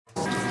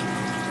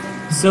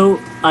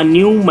So, a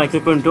new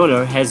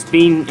microcontroller has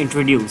been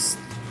introduced.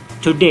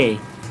 Today,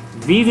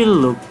 we will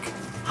look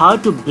how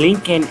to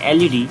blink an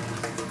LED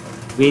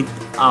with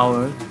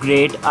our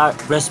great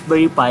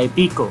Raspberry Pi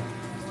Pico.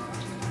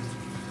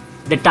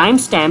 The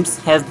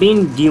timestamps have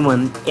been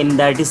given in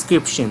the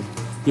description.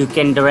 You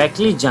can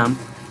directly jump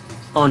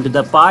onto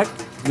the part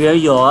where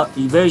you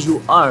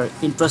are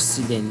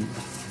interested in.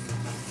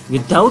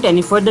 Without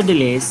any further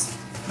delays,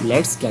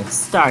 let's get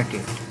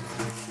started.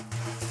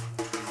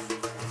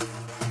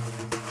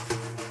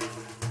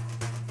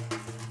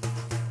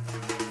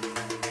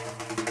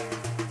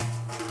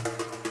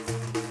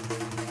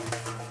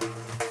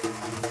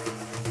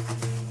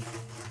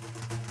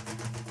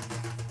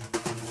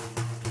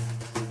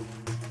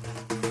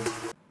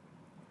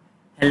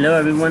 Hello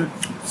everyone,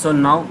 so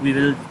now we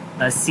will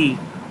see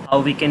how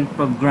we can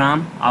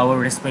program our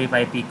Raspberry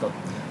Pi Pico.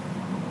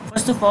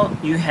 First of all,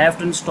 you have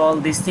to install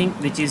this thing,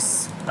 which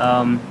is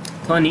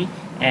Thonny.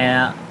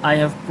 I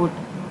have put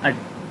a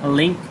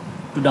link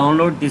to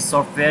download this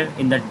software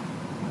in the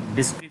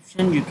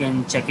description. You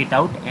can check it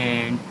out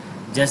and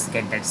just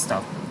get that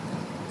stuff.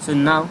 So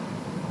now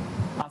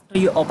after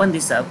you open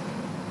this up,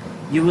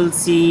 you will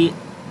see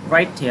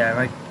right here,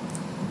 right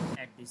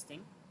at this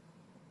thing,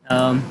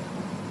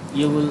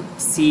 you will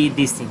see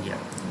this thing here,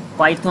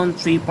 Python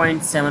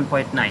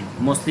 3.7.9.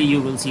 mostly you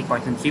will see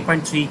Python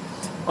 3.3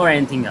 or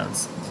anything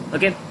else.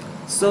 Okay,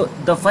 so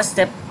the first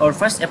step or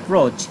first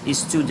approach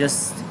is to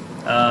just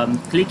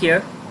click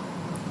here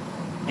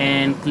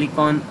and click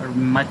on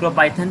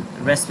micropython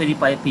Raspberry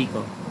Pi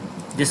Pico.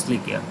 Just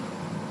click here.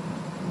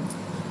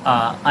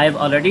 I have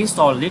already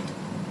installed it,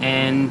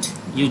 and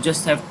you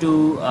just have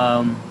to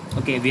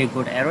okay, we have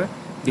got error,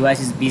 device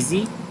is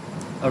busy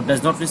or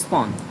does not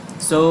respond.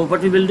 So what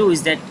we will do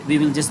is that we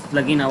will just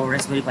plug in our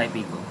Raspberry Pi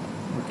Pico.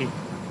 Okay,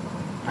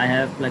 I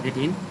have plugged it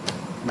in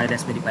my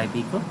Raspberry Pi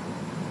Pico.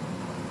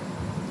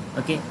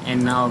 Okay,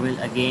 and now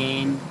we'll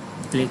again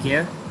click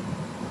here.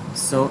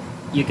 So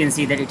you can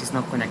see that it is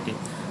not connected,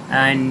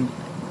 and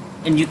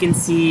you can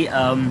see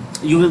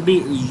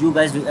you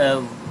guys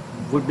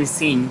would be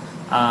seeing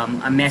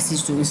a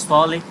message to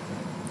install it.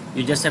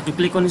 You just have to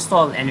click on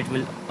install and it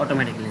will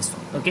automatically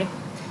install. Okay,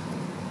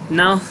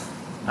 now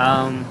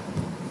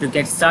to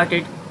get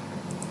started,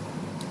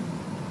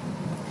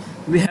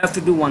 we have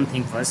to do one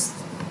thing first.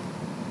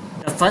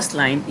 The first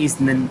line is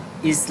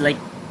like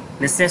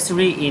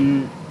necessary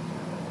in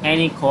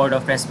any code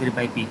of Raspberry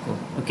Pi Pico.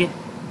 Okay,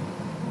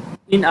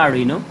 in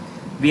Arduino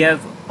we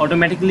have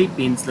automatically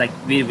pins, like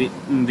we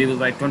will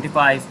write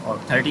 25 or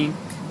 13,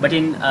 but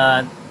in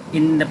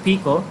the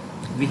Pico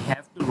we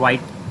have to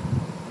write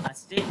a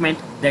statement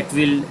that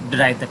will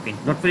derive the pin.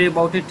 Don't worry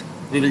about it,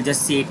 we will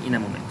just see it in a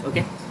moment.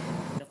 Okay,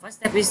 the first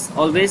step is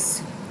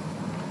always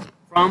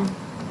from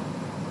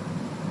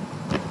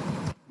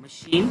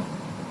machine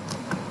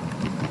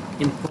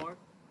import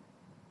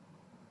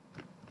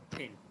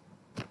pin.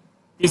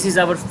 This is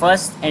our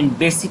first and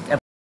basic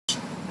approach,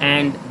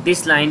 and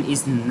this line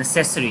is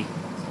necessary.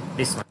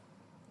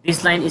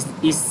 This line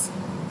is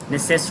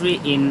necessary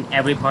in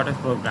every part of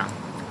program.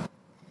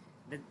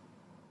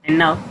 And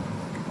now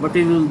what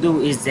we will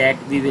do is that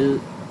we will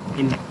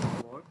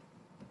import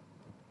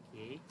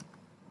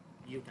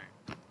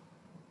utime.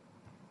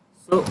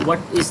 So what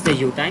is the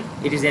utime?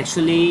 It is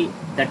actually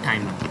the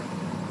timer.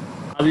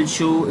 I will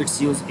show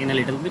its use in a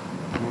little bit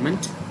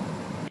moment.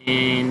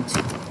 And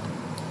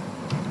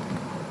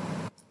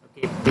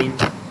okay, pin.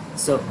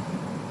 So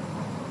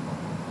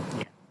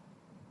yeah,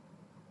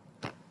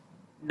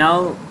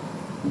 now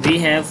we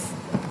have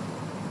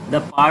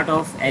the part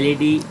of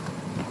LED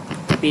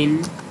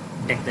pin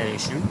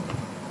declaration.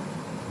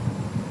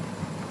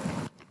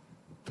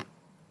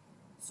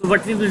 So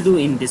what we will do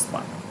in this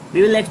part,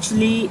 we will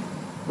actually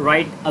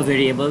write a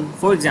variable.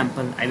 For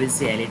example, I will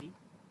say LED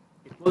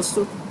equals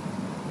to,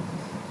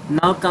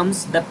 now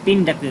comes the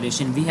pin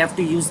declaration. We have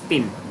to use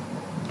pin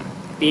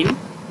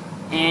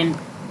and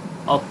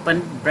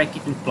open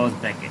bracket and close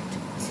bracket.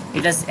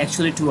 It has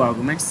actually two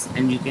arguments,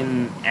 and you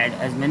can add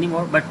as many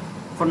more, but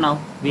for now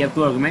we have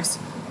two arguments.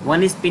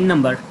 One is pin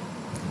number.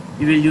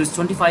 We will use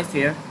 25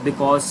 here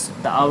because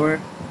our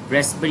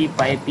Raspberry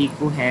Pi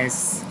Pico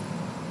has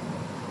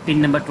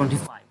pin number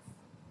 25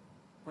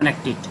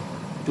 connected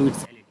to its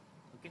LED.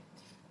 Okay,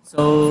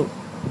 so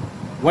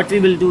what we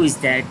will do is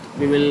that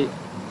we will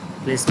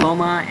place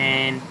comma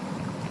and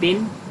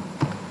pin.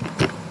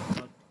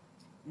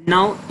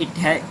 Now it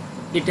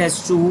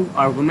has two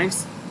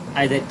arguments,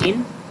 either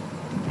in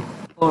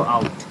or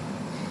out.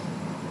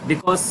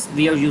 Because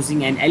we are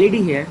using an LED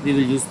here, we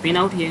will use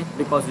Pin.OUT here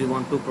because we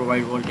want to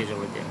provide voltage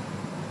over there.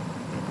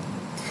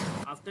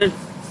 After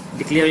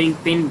declaring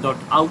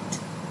Pin.OUT,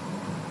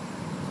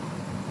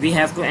 we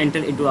have to enter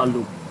into a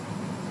loop.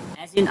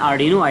 As in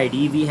Arduino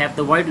IDE we have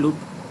the while loop,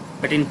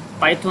 but in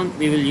Python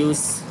we will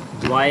use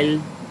while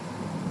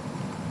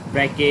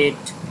bracket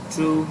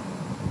true,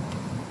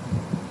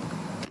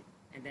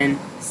 and then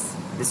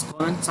this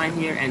colon sign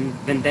here, and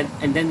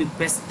then we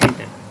press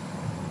enter.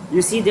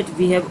 You see that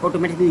we have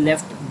automatically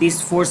left these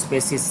four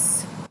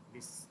spaces,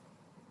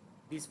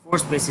 these four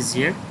spaces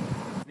here,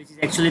 which is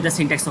actually the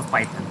syntax of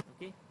Python.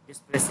 Okay,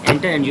 just press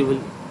enter and you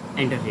will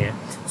enter here.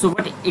 So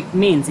what it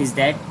means is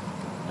that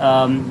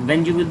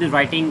when you will be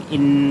writing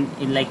in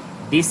like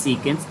this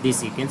sequence,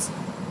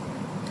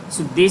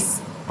 so this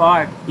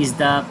part is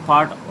the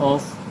part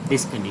of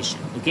this condition.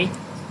 Okay,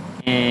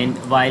 and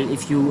while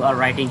if you are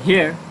writing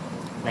here,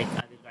 like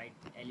I will write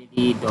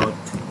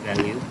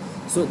led.value,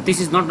 so this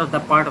is not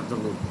the part of the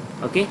loop.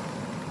 Okay,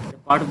 the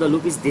part of the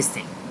loop is this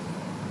thing.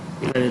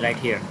 If I will write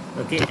here,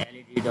 okay,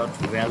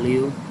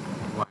 led.value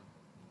 1.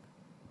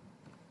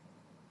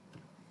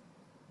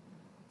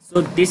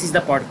 So this is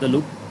the part of the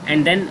loop,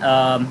 and then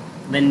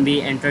when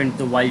we enter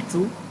into while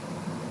true,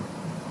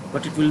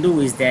 what it will do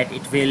is that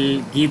it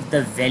will give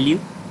the value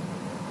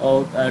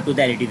of to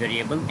the LED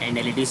variable, and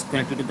LED is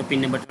connected to the pin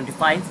number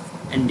 25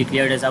 and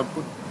declared as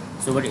output.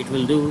 So what it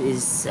will do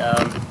is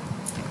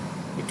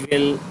it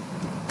will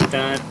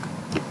turn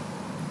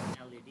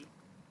LED.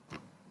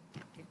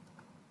 Okay.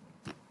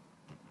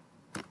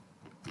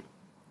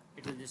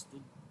 It will just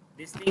do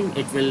this thing.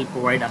 It will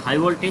provide a high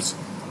voltage.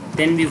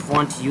 Then we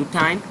want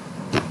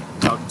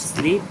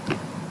utime.sleep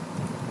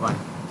 1.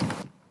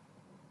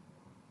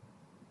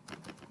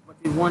 What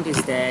we want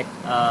is that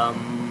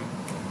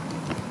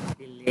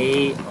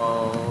delay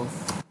of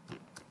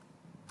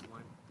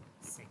 1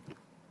 second.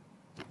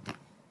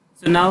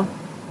 So now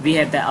we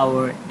have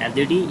our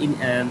LED in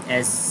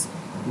as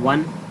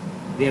 1.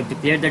 We have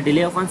declared the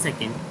delay of 1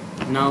 second.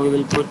 Now we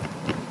will put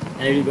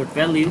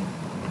led.value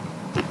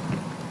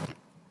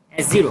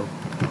as 0.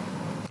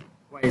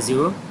 Why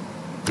 0?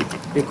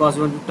 Because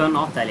we want to turn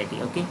off the LED.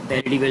 Okay, the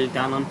LED will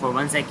turn on for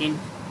 1 second,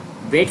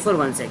 wait for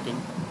 1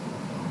 second,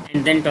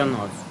 and then turn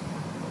off.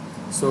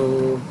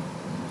 So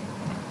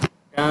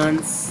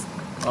turns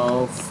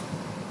off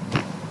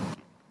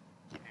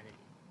LED.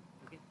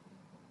 Okay.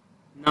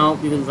 Now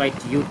we will write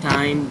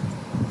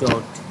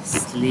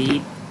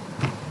utime.sleep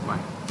 1.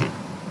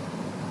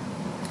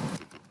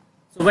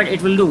 So what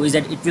it will do is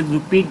that it will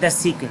repeat the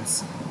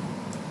sequence.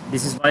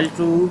 This is while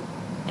true,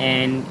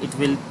 and it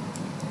will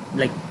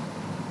like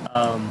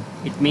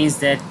it means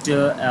that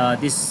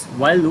this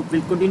while loop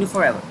will continue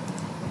forever.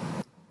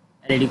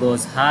 LED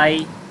goes high,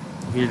 it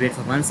will wait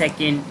for 1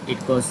 second,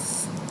 it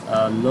goes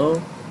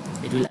low,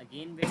 it will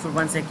again wait for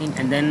 1 second,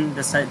 and then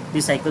this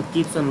cycle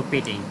keeps on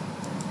repeating.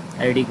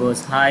 LED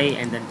goes high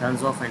and then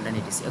turns off, and then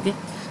etc. Okay,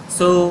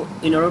 so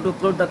in order to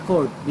upload the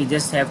code, we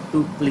just have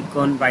to click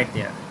on right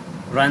there,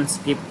 run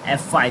script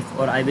F5,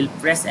 or I will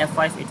press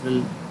F5, it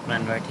will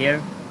run right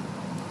here,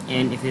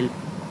 and if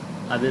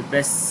I will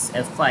press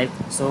F5,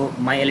 so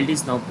my LED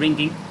is now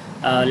blinking.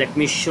 Let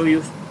me show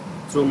you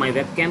through my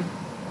webcam.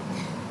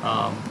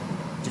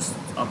 Just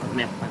open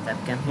my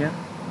webcam here.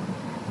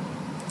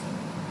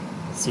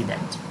 See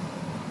that.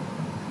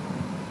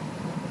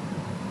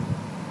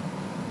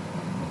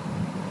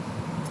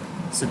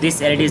 So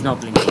this LED is now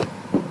blinking.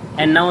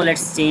 And now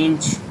let's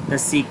change the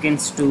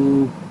sequence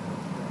to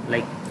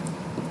like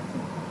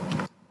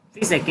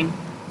 3 seconds.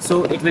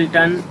 So it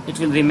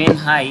will remain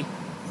high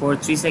for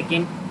 3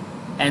 seconds,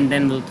 and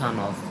then will turn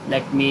off.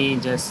 Let me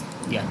just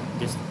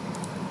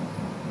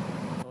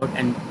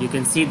and you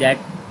can see that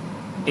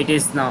it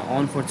is now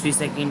on for 3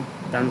 seconds,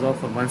 turns off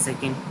for 1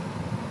 second.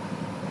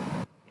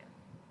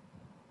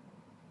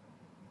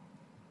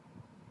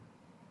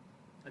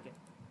 Okay,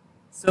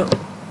 so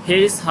here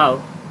is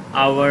how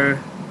our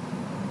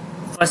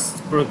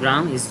first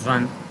program is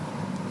run,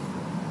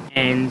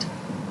 and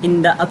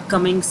in the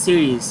upcoming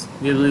series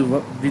we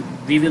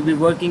will be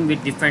working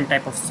with different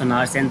type of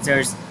sonar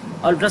sensors,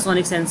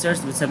 ultrasonic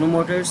sensors with servo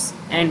motors,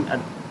 and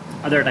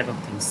other type of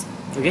things.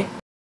 Okay.